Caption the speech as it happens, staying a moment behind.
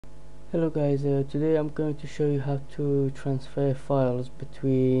Hello guys, today I'm going to show you how to transfer files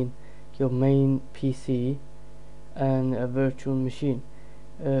between your main PC and a virtual machine.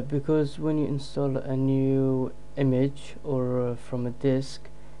 Because when you install a new image or from a disk,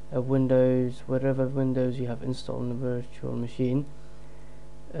 Windows, whatever Windows you have installed on the virtual machine,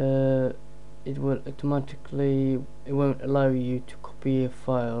 it will automatically, it won't allow you to copy a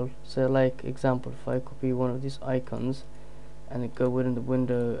file. So like example, if I copy one of these icons and go within the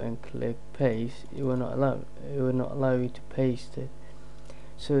window and click paste, it will not allow you to paste it.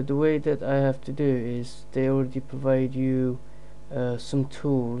 So the way that I have to do is they already provide you some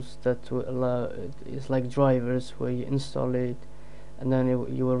tools that will allow, it's like drivers where you install it and then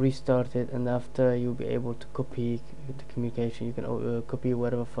you will restart it, and after you'll be able to copy the communication. You can copy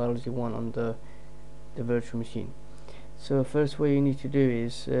whatever files you want on the virtual machine. So first what you need to do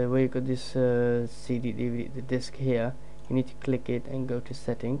is where you got this CD DVD, the disk here, you need to click it and go to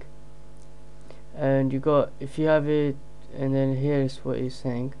setting, and you got, if you have it, and then here's what it's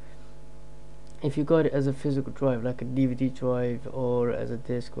saying. If you got it as a physical drive like a DVD drive or as a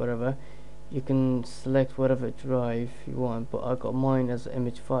disk, whatever, you can select whatever drive you want, but I got mine as an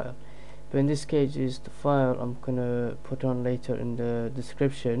image file. But in this case is the file I'm gonna put on later in the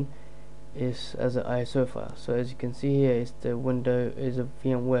description is as an ISO file. So as you can see here, is the window is a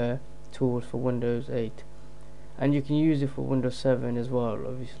VMware Tools for Windows 8, and you can use it for Windows 7 as well,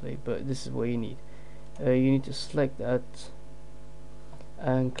 obviously, but this is what you need. You need to select that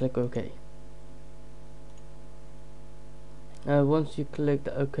and click OK. Now once you click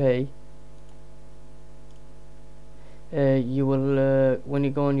the OK, you will when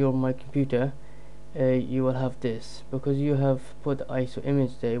you go on your My Computer, you will have this, because you have put the ISO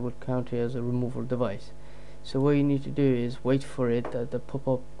image there, it will count it as a removable device. So what you need to do is wait for it, that the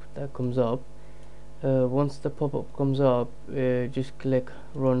pop-up that comes up. Once the pop-up comes up, just click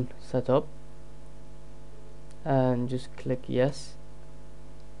Run Setup and just click Yes.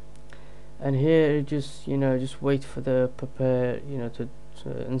 And here just just wait for the prepare to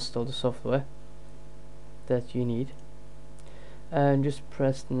install the software that you need, and just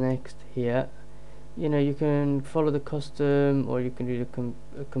press next here. You can follow the custom or you can do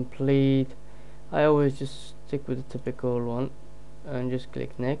the complete. I always just stick with the typical one and just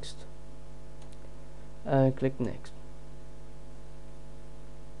click next and click next.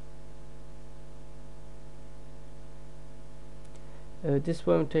 This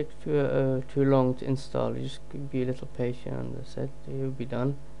won't take too long to install. You just be a little patient and that's it, you'll be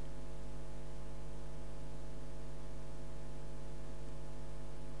done.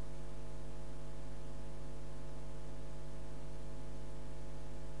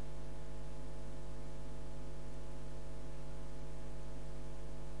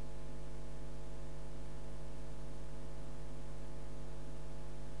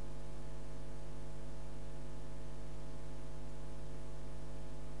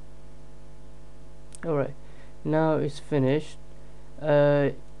 Alright, now it's finished.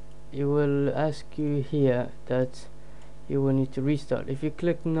 It will ask you here that you will need to restart. If you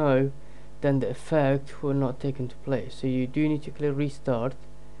click no, then the effect will not take into place. So you do need to click restart,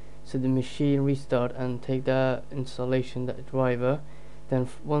 so the machine restart and take that installation, that driver. Then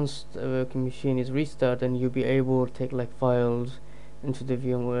once the machine is restarted, then you'll be able to take like files into the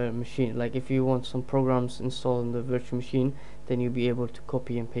VMware machine. Like if you want some programs installed on the virtual machine, then you'll be able to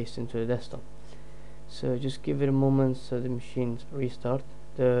copy and paste into the desktop. So just give it a moment so the machine restart,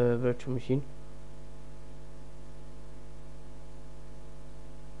 the virtual machine.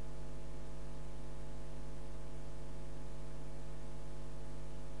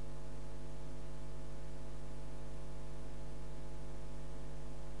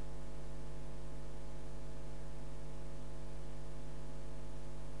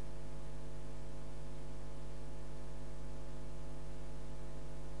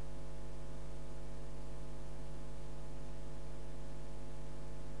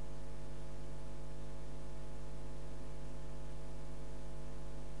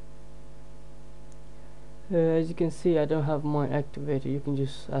 As you can see, I don't have mine activated. You can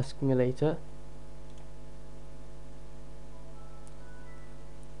just ask me later.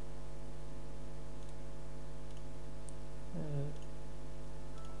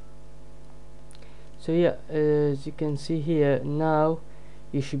 So yeah, as you can see here, now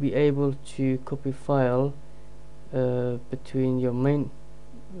you should be able to copy file between your main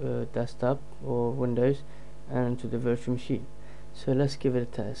desktop or Windows and to the virtual machine. So let's give it a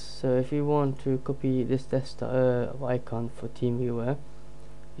test. So if you want to copy this desktop icon for TeamViewer,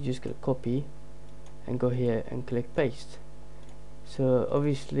 you just click copy and go here and click paste. So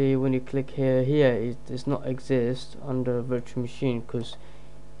obviously when you click here, it does not exist under virtual machine because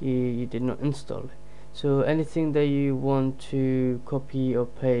you did not install. So anything that you want to copy or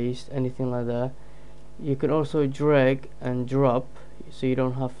paste, anything like that, you can also drag and drop, so you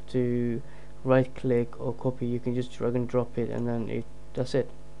don't have to right click or copy. You can just drag and drop it, and then that's it.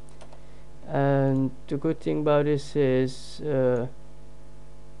 And the good thing about this is it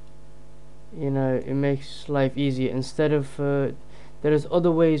makes life easier. Instead of there is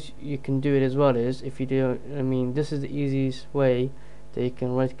other ways you can do it as well. Is if you do, this is the easiest way that you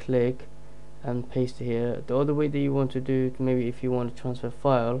can right click and paste it here. The other way that you want to do it, maybe if you want to transfer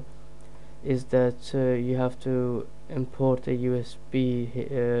file, is that you have to import a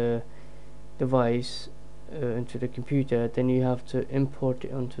USB device into the computer. Then you have to import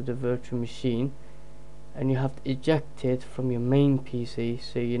it onto the virtual machine, and you have to eject it from your main PC,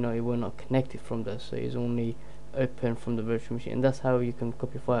 so it will not connect it from there, so it's only open from the virtual machine, and that's how you can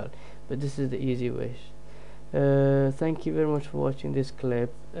copy file. But this is the easy way. Thank you very much for watching this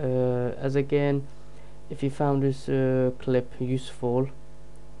clip. As again, if you found this clip useful,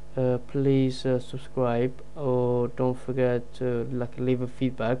 please subscribe, or don't forget to leave a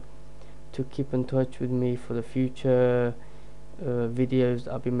feedback to keep in touch with me for the future videos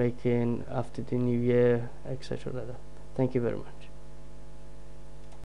I'll be making after the new year, etc. Thank you very much.